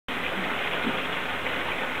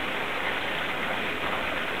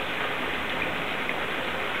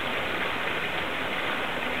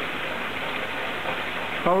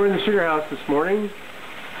Well, we're in the sugar house this morning.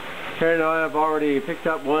 Karen and I have already picked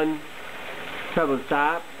up one tub of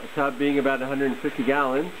sap, a tub being about 150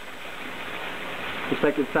 gallons. The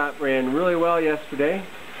second sap ran really well yesterday.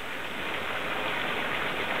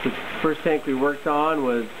 The first tank we worked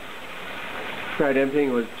on tried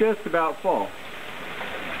emptying, was just about full.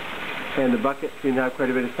 And the bucket seemed to have quite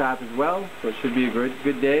a bit of sap as well, so it should be a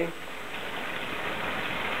good day.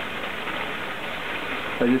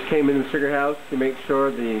 I just came in the sugar house to make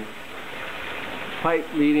sure the pipe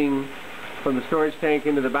leading from the storage tank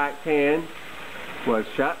into the back pan was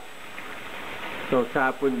shut, so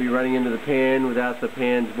sap wouldn't be running into the pan without the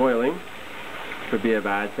pans boiling. Would be a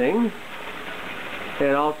bad thing.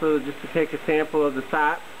 And also just to take a sample of the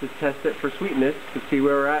sap to test it for sweetness to see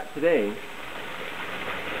where we're at today.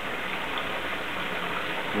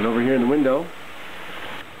 And over here in the window,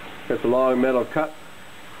 got the long metal cup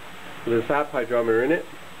with a sap hydrometer in it.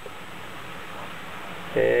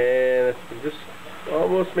 And I can just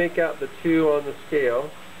almost make out the 2 on the scale.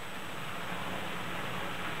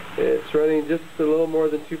 It's running just a little more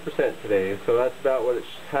than 2% today, so that's about what it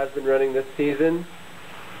has been running this season.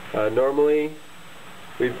 Normally,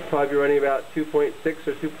 we'd probably be running about 2.6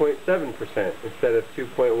 or 2.7% instead of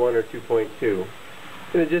 2.1 or 2.2.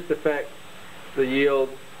 And it just affects the yield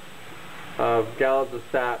of gallons of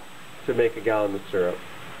sap to make a gallon of syrup.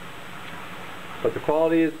 But the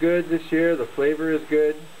quality is good this year, the flavor is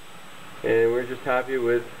good, and we're just happy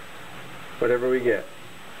with whatever we get.